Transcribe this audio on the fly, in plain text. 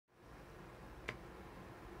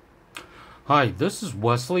Hi, this is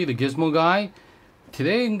Wesley, the Gizmo Guy.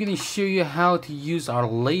 Today I'm going to show you how to use our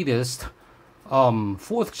latest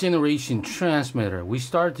fourth generation transmitter. We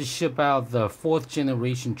started to ship out the fourth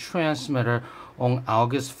generation transmitter on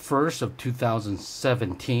August 1st of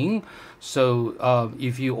 2017. So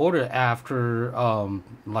if you order after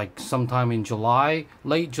like sometime in July,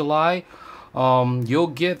 late July, you'll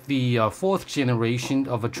get the fourth generation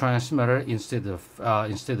of a transmitter instead of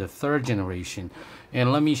third generation.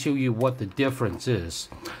 And let me show you what the difference is.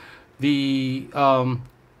 The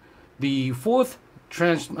fourth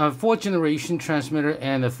generation transmitter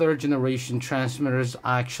and the third generation transmitters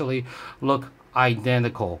actually look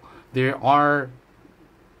identical. The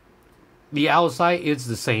outside is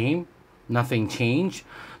the same, nothing changed.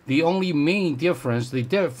 The only main difference,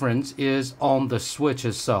 is on the switch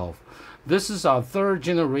itself. This is our third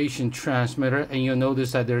generation transmitter, and you'll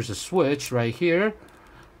notice that there's a switch right here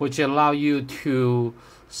which allow you to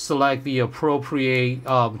select the appropriate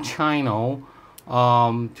channel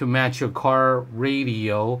to match your car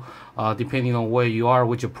radio, depending on where you are,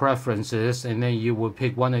 what your preference is, and then you will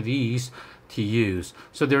pick one of these to use.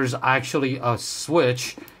 So there's actually a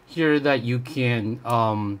switch here that you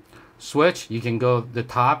can switch. You can go, the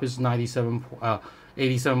top is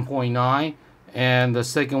 87.9, and the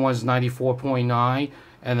second one's 94.9,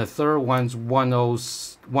 and the third one's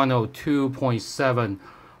 102.7.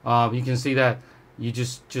 You can see that you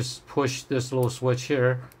just push this little switch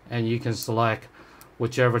here and you can select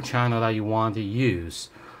whichever channel that you want to use.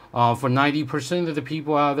 For 90% of the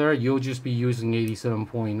people out there, you'll just be using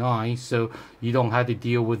 87.9, so you don't have to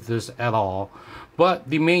deal with this at all. But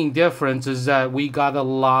the main difference is that we got a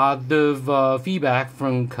lot of feedback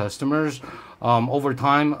from customers. Over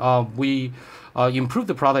time, we improve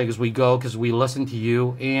the product as we go because we listen to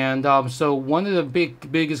you. And so one of the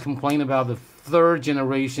biggest complaint about the third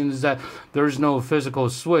generation is that there's no physical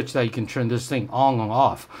switch that you can turn this thing on and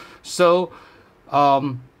off. So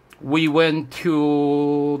we went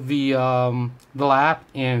to the lab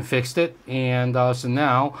and fixed it, and so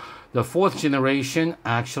now the fourth generation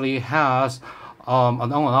actually has an on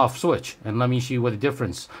and off switch. And let me show you what the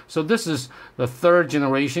difference. So this is the third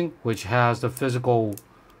generation, which has the physical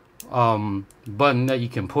button that you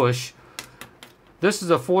can push. This is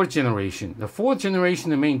the fourth generation. The fourth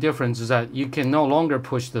generation, the main difference is that you can no longer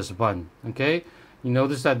push this button. Okay, you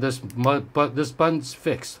notice that this button's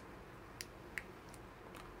fixed.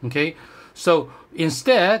 Okay, so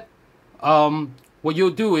instead, what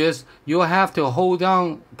you'll do is you'll have to hold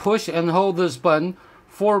down, push and hold this button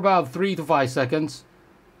for about 3 to 5 seconds,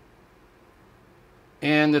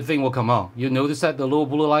 and the thing will come on. You'll notice that the little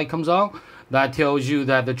blue light comes on. That tells you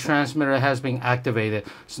that the transmitter has been activated.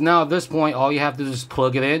 So now at this point, all you have to do is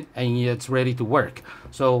plug it in and it's ready to work.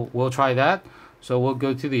 So we'll try that. So we'll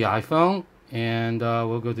go to the iPhone and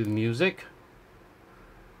we'll go to the music.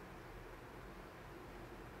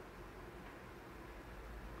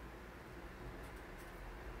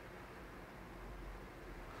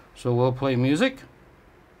 So we'll play music.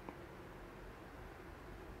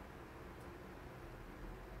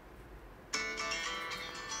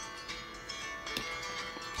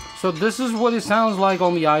 So this is what it sounds like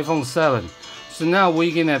on the iPhone 7. So now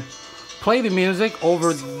we're gonna play the music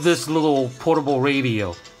over this little portable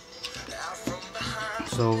radio.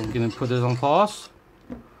 So I'm gonna put this on pause,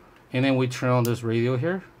 and then we turn on this radio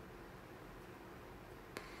here.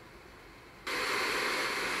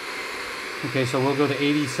 Okay, so we'll go to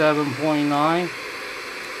 87.9.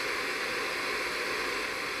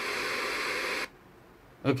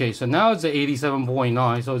 Okay, so now it's at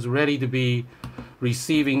 87.9, so it's ready to be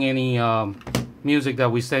receiving any music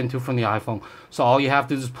that we send to from the iPhone. So all you have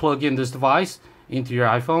to do is plug in this device into your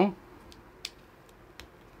iPhone,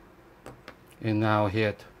 and now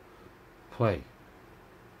hit play.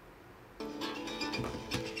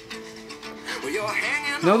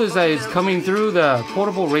 Notice that it's coming through the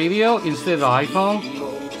portable radio instead of the iPhone.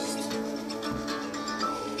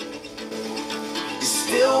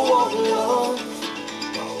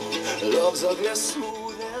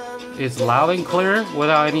 It's loud and clear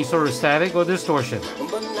without any sort of static or distortion. Okay,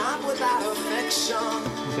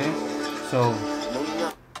 so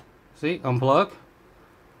see, unplug,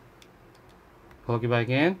 plug it back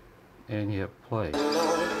in, and hit play.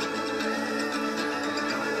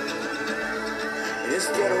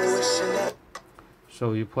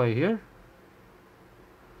 So you play here.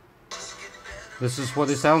 This is what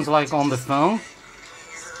it sounds like on the phone.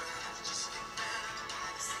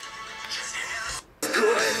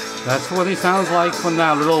 That's what it sounds like from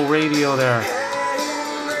that little radio there.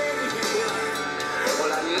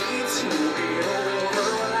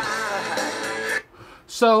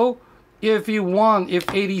 So if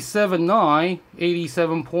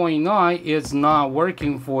 87.9 is not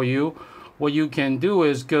working for you, what you can do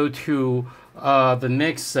is go to the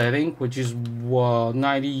next setting, which is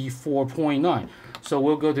 94.9. So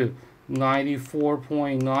we'll go to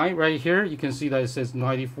 94.9 right here. You can see that it says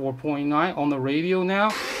 94.9 on the radio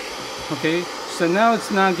now. Okay, so now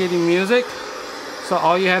it's not getting music. So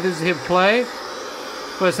all you have is hit play.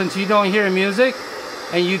 But since you don't hear music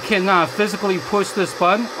and you cannot physically push this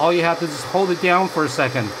button, all you have to just hold it down for a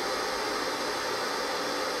second.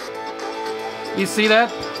 You see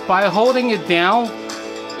that? By holding it down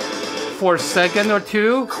for a second or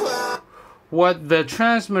two, what the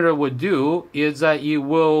transmitter would do is that you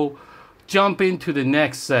will jump into the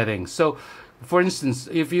next setting. So for instance,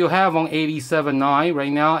 if you have on 87.9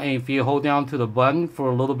 right now, and if you hold down to the button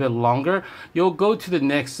for a little bit longer, you'll go to the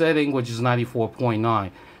next setting, which is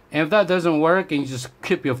 94.9. And if that doesn't work, and you just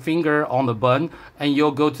keep your finger on the button, and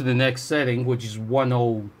you'll go to the next setting, which is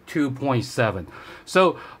 102.7.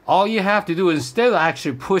 So all you have to do, instead of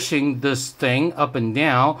actually pushing this thing up and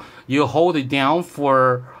down, you hold it down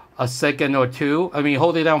for a second or two. I mean,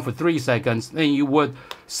 hold it down for 3 seconds. Then you would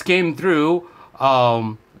skim through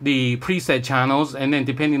the preset channels, and then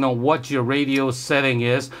depending on what your radio setting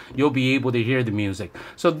is, you'll be able to hear the music.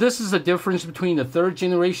 So this is the difference between the 3rd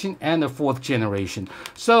generation and the 4th generation.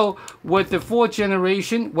 So with the 4th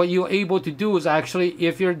generation, what you're able to do is actually,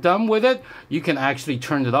 if you're done with it, you can actually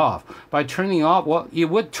turn it off. By turning off, well, it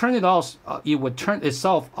would turn it off. It would turn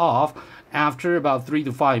itself off after about 3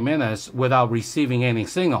 to 5 minutes without receiving any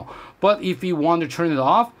signal. But if you want to turn it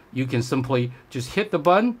off, you can simply just hit the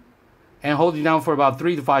button and hold it down for about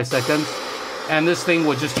 3 to 5 seconds, and this thing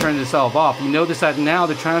will just turn itself off. You notice that now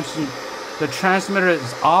the transmitter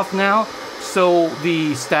is off now, so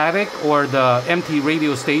the static or the empty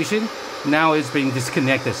radio station now is being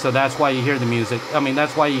disconnected. So that's why you hear the music. I mean,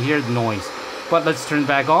 that's why you hear the noise. But let's turn it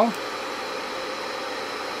back on.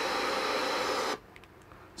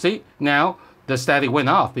 See, now the static went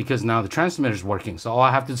off because now the transmitter is working. So all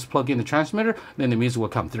I have to just plug in the transmitter, then the music will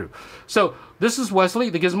come through. So this is Wesley,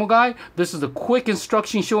 the Gizmo Guy. This is a quick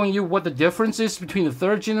instruction showing you what the difference is between the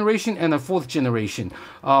 3rd generation and the 4th generation.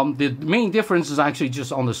 The main difference is actually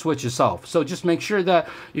just on the switch itself. So just make sure that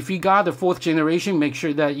if you got the 4th generation, make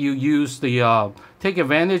sure that you use the take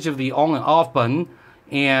advantage of the on and off button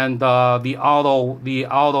and the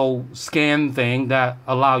auto scan thing that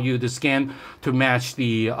allow you to scan to match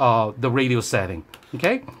the radio setting.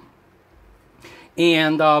 Okay,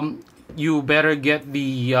 and you better get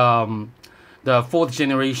the 4th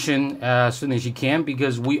generation as soon as you can,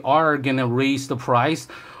 because we are gonna raise the price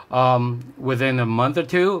within a month or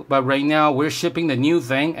two. But right now we're shipping the new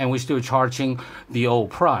thing and we're still charging the old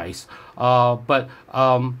price.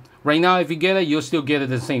 Right now, if you get it, you'll still get it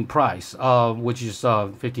at the same price, which is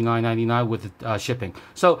 $59.99 with shipping.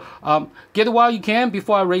 So get it while you can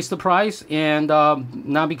before I raise the price, and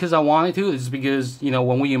not because I wanted to. It's because, you know,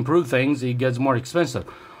 when we improve things, it gets more expensive.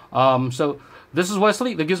 So this is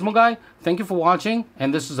Wesley, the Gizmo Guy. Thank you for watching,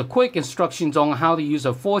 and this is a quick instructions on how to use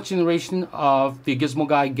a 4th generation of the Gizmo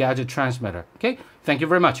Guy gadget transmitter. Okay, thank you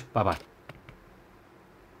very much. Bye bye.